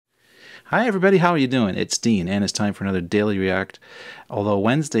Hi everybody, how are you doing? It's Dean, and it's time for another Daily React. Although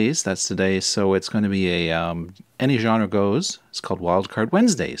Wednesdays, that's today, so it's going to be a any genre goes. It's called Wildcard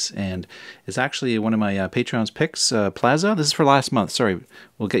Wednesdays, and it's actually one of my Patreon's picks, Plaza. This is for last month. Sorry,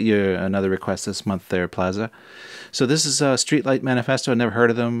 we'll get you another request this month there, Plaza. So this is Streetlight Manifesto. I've never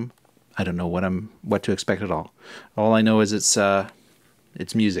heard of them. I don't know what to expect at all. All I know is it's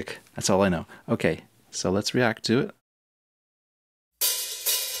music. That's all I know. Okay, so let's react to it.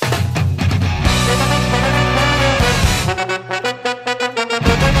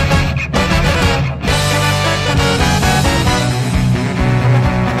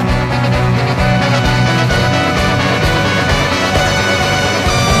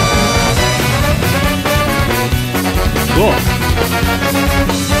 Cool.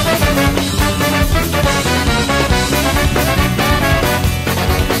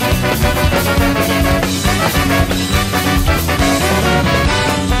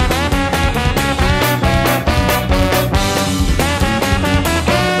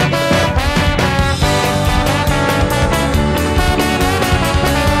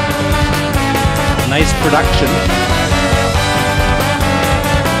 Nice production.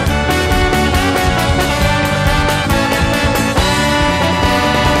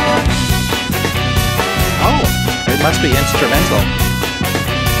 It must be instrumental.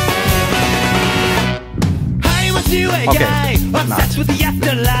 Okay, obsessed with the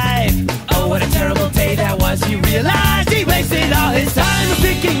afterlife. Oh, what a terrible day that was. He realized he wasted all his time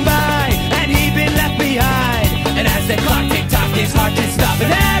thinking by, and he'd been left behind. And as the clock ticked-tocked, his heart did stop,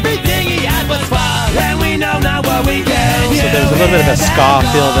 and everything he had was fun. And we know not what we can. So there's a little bit of a ska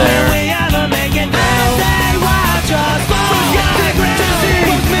feel there.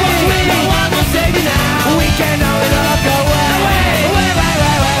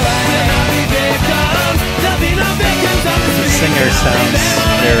 Singer sounds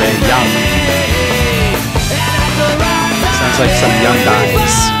very young. Sounds like some young guys.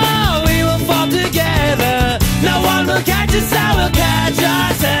 We will fall together. No one will catch us, I will catch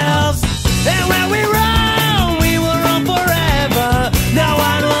ourselves. And when we will run forever. No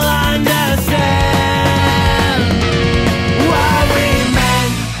one will understand what we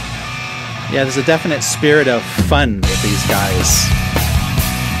meant. Yeah, there's a definite spirit of fun with these guys.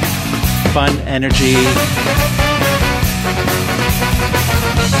 Fun, energy.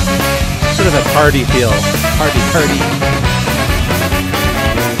 Sort of a party feel. Party.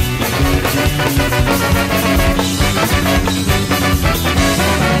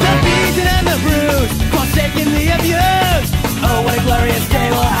 The beaten and the bruised, forsakenly abused. Oh, what a glorious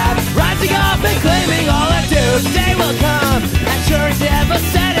day we'll have. Rising up and claiming all our dues. Day will come, and sure as the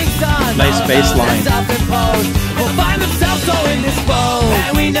ever-setting sun. Nice bass line. Will find themselves so indisposed.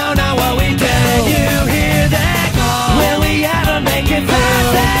 And we know now what we do. Can you hear that call? Will we ever make it through?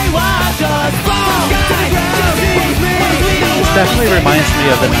 They watch us fall. This definitely reminds me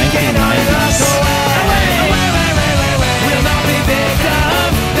of the 1990s. We'll not be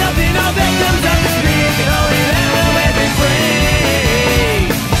victims. There'll be no victims of the street. Only then will we be free.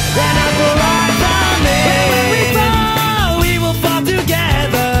 And I will rise from me. When we fall, we will fall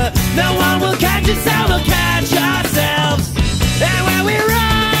together. No one will catch us, I will catch ourselves. And when we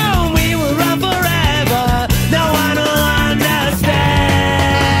will run forever. No one will understand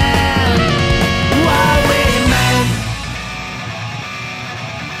what we meant.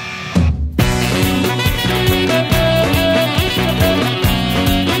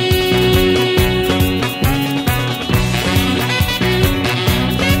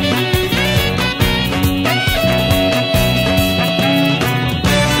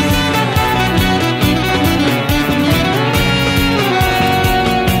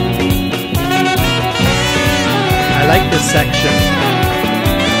 I like this section.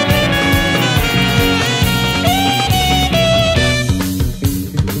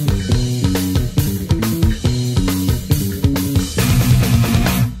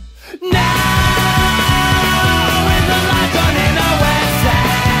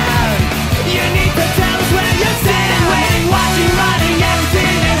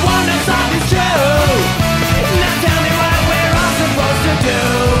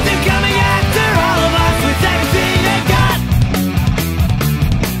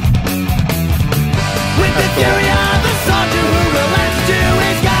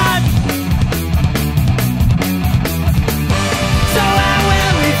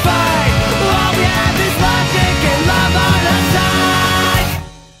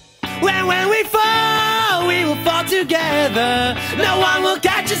 Together, no one will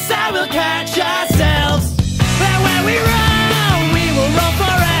catch us, I will catch ourselves. And when we run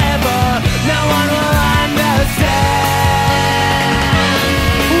forever. No one will understand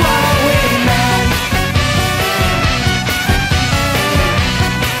what we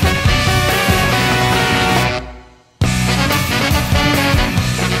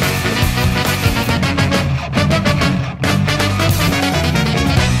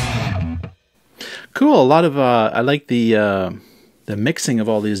cool. A lot of I like the mixing of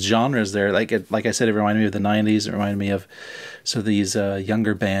all these genres there. Like I said, it reminded me of the 90s. It reminded me of these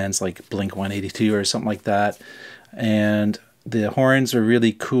younger bands like Blink 182 or something like that. And the horns are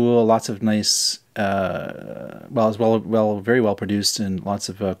really cool. Lots of nice, very well produced, and lots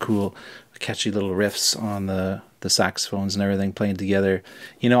of cool, catchy little riffs on the saxophones and everything playing together.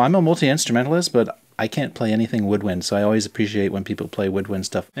 You know, I'm a multi-instrumentalist, but I can't play anything woodwind, so I always appreciate when people play woodwind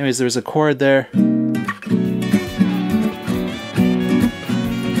stuff. Anyways, there's a chord there.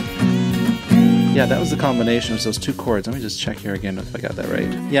 Yeah, that was the combination of those two chords. Let me just check here again if I got that right.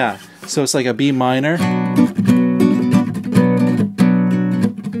 Yeah, so it's like a B minor.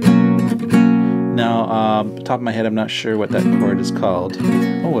 Now, top of my head, I'm not sure what that chord is called.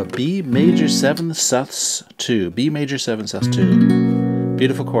 Oh, a B major 7 sus 2. B major 7 sus 2.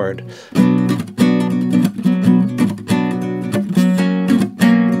 Beautiful chord.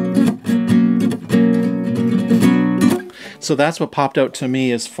 So that's what popped out to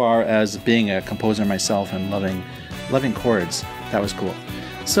me as far as being a composer myself and loving chords. That was cool.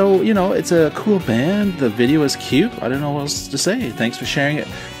 So, you know, it's a cool band. The video is cute. I don't know what else to say. Thanks for sharing it,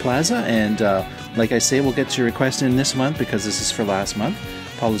 Plaza. And like I say, we'll get your request in this month because this is for last month.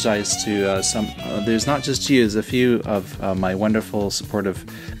 Apologize to some. There's not just you. There's a few of my wonderful, supportive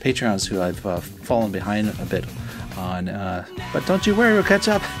Patreons who I've fallen behind a bit on. But don't you worry, we'll catch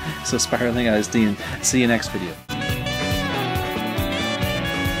up. So Spiraling, I was Dean. See you next video.